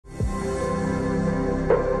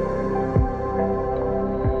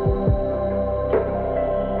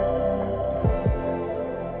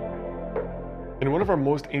One of our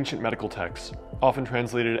most ancient medical texts, often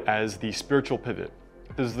translated as the spiritual pivot,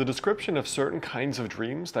 is the description of certain kinds of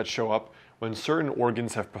dreams that show up when certain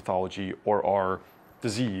organs have pathology or are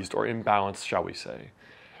diseased or imbalanced, shall we say.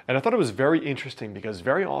 And I thought it was very interesting because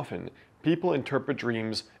very often people interpret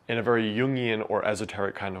dreams in a very Jungian or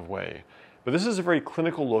esoteric kind of way. But this is a very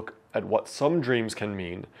clinical look at what some dreams can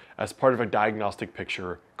mean as part of a diagnostic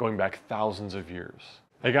picture going back thousands of years.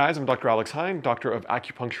 Hey guys, I'm Dr. Alex Hein, Doctor of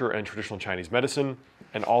Acupuncture and Traditional Chinese Medicine,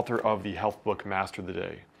 and author of the health book Master the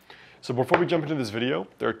Day. So before we jump into this video,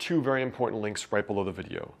 there are two very important links right below the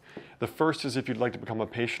video. The first is if you'd like to become a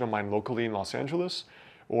patient of mine locally in Los Angeles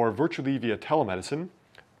or virtually via telemedicine.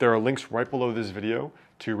 There are links right below this video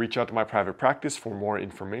to reach out to my private practice for more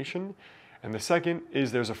information. And the second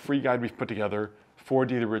is there's a free guide we've put together for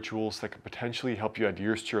daily rituals that could potentially help you add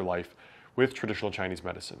years to your life with traditional Chinese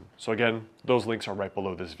medicine. So again, those links are right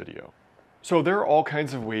below this video. So there are all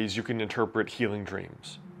kinds of ways you can interpret healing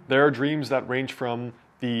dreams. There are dreams that range from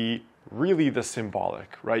the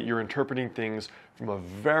symbolic, right? You're interpreting things from a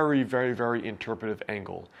very, very, very interpretive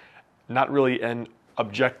angle. Not really an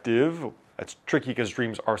objective. It's tricky because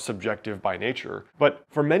dreams are subjective by nature. But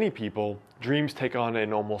for many people, dreams take on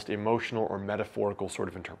an almost emotional or metaphorical sort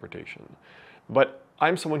of interpretation. But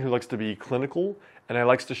I'm someone who likes to be clinical, and I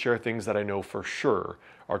likes to share things that I know for sure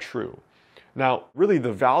are true. Now, really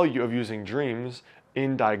the value of using dreams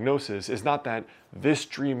in diagnosis is not that this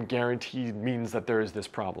dream guaranteed means that there is this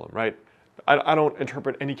problem, right? I don't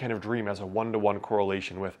interpret any kind of dream as a one-to-one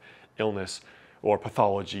correlation with illness or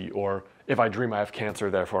pathology, or if I dream I have cancer,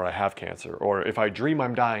 therefore I have cancer, or if I dream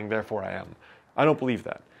I'm dying, therefore I am. I don't believe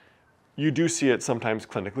that. You do see it sometimes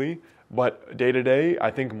clinically, but day to day, I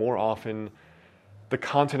think more often the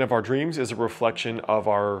content of our dreams is a reflection of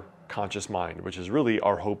our conscious mind, which is really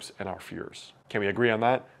our hopes and our fears. Can we agree on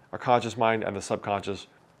that? Our conscious mind and the subconscious,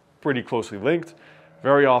 pretty closely linked.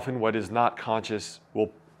 Very often what is not conscious will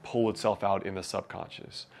pull itself out in the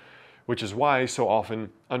subconscious, which is why so often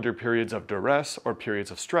under periods of duress or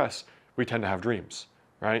periods of stress, we tend to have dreams,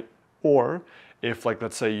 right? Or if, like,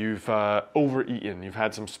 let's say you've overeaten, you've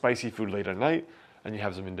had some spicy food late at night and you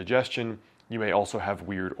have some indigestion, you may also have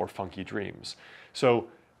weird or funky dreams. So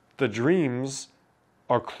the dreams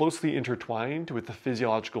are closely intertwined with the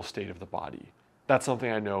physiological state of the body. That's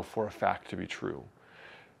something I know for a fact to be true.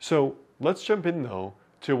 So let's jump in though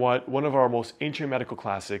to what one of our most ancient medical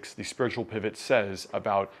classics, the Spiritual Pivot, says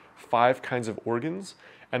about 5 kinds of organs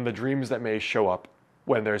and the dreams that may show up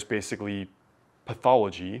when there's basically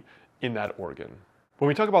pathology in that organ. When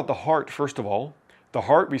we talk about the heart, first of all, the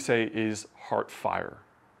heart we say is heart fire.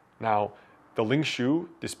 Now, the Ling Shu,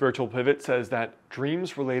 the Spiritual Pivot, says that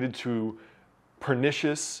dreams related to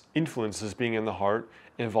pernicious influences being in the heart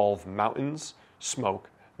involve mountains, smoke,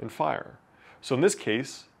 and fire. So in this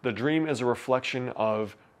case, the dream is a reflection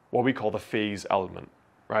of what we call the phase element,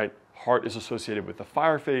 right? Heart is associated with the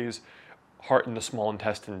fire phase, heart in the small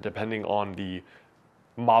intestine, depending on the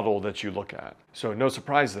model that you look at. So no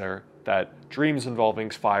surprise there that dreams involving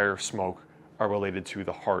fire, smoke are related to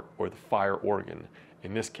the heart or the fire organ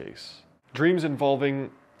in this case. Dreams involving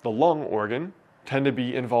the lung organ tend to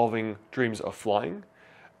be involving dreams of flying,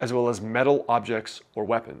 as well as metal objects or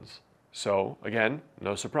weapons. So again,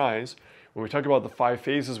 no surprise, when we talk about the 5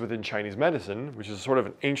 phases within Chinese medicine, which is sort of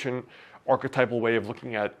an ancient archetypal way of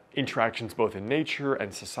looking at interactions both in nature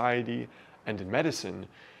and society and in medicine,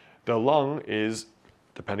 the lung is,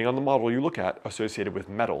 depending on the model you look at, associated with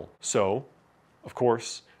metal. So, of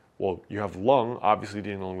course, well, you have lung obviously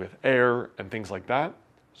dealing with air and things like that,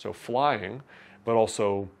 so flying, but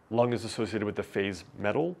also lung is associated with the phase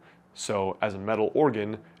metal. So as a metal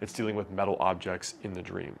organ, it's dealing with metal objects in the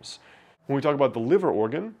dreams. When we talk about the liver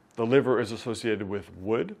organ, the liver is associated with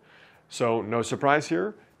wood. So no surprise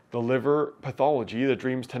here, the liver pathology, the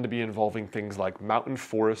dreams tend to be involving things like mountain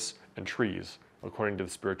forests and trees, according to the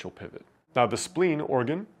Spiritual Pivot. Now the spleen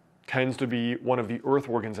organ tends to be one of the earth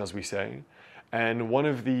organs, as we say. And one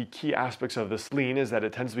of the key aspects of the spleen is that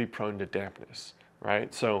it tends to be prone to dampness,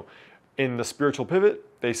 right? So in the Spiritual Pivot,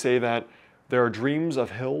 they say that there are dreams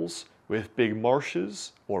of hills with big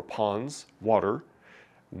marshes or ponds, water,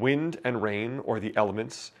 wind and rain or the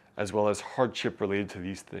elements, as well as hardship related to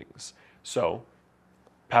these things. So,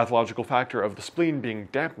 pathological factor of the spleen being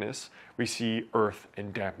dampness, we see earth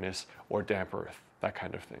and dampness or damp earth, that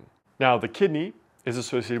kind of thing. Now, the kidney is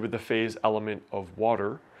associated with the phase element of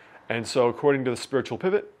water, and so according to the Spiritual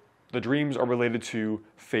Pivot, the dreams are related to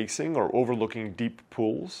facing or overlooking deep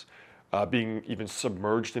pools, being even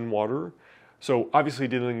submerged in water. So obviously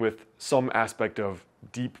dealing with some aspect of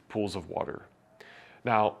deep pools of water.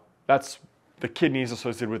 Now, that's The kidney is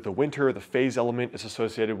associated with the winter, the phase element is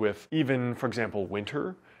associated with even, for example,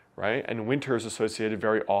 winter, right? And winter is associated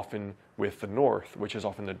very often with the north, which is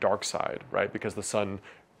often the dark side, right? Because the sun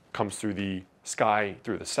comes through the sky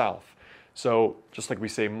through the south. So just like we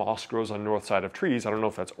say moss grows on the north side of trees, I don't know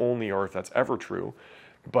if that's only or if that's ever true,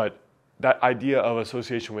 but that idea of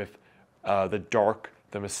association with the dark,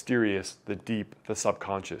 the mysterious, the deep, the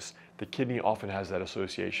subconscious, the kidney often has that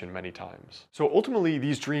association many times. So ultimately,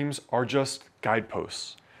 these dreams are just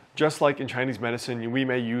guideposts. Just like in Chinese medicine, we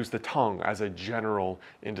may use the tongue as a general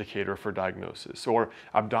indicator for diagnosis, or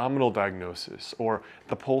abdominal diagnosis, or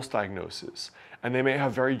the pulse diagnosis. And they may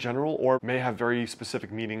have very general or may have very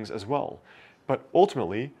specific meanings as well. But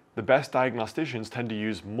ultimately, the best diagnosticians tend to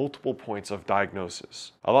use multiple points of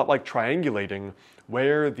diagnosis. A lot like triangulating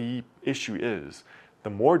where the issue is. The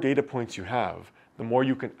more data points you have, the more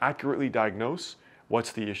you can accurately diagnose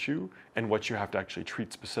what's the issue and what you have to actually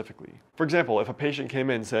treat specifically. For example, if a patient came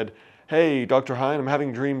in and said, "Hey, Dr. Hein, I'm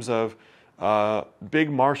having dreams of big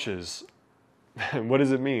marshes." What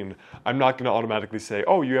does it mean? I'm not going to automatically say,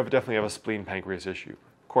 "Oh, you definitely have a spleen-pancreas issue."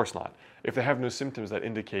 Of course not. If they have no symptoms that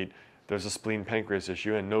indicate there's a spleen-pancreas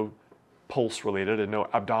issue and no pulse related and no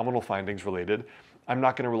abdominal findings related, I'm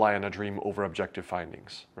not going to rely on a dream over objective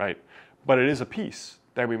findings, right? But it is a piece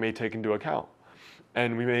that we may take into account.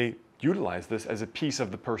 And we may utilize this as a piece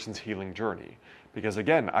of the person's healing journey. Because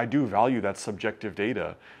again, I do value that subjective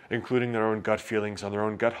data, including their own gut feelings and their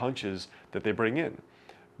own gut hunches that they bring in.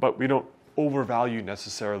 But we don't overvalue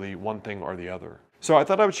necessarily one thing or the other. So I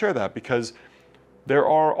thought I would share that because there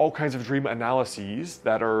are all kinds of dream analyses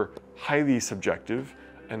that are highly subjective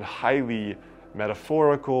and highly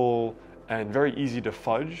metaphorical and very easy to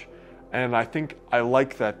fudge. And I think I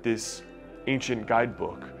like that this ancient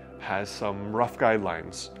guidebook has some rough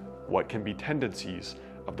guidelines, what can be tendencies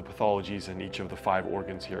of the pathologies in each of the 5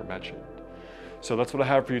 organs here mentioned. So that's what I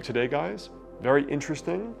have for you today, guys. Very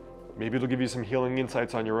interesting. Maybe it'll give you some healing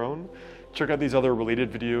insights on your own. Check out these other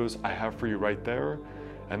related videos I have for you right there.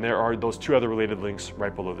 And there are those 2 other related links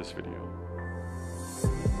right below this video.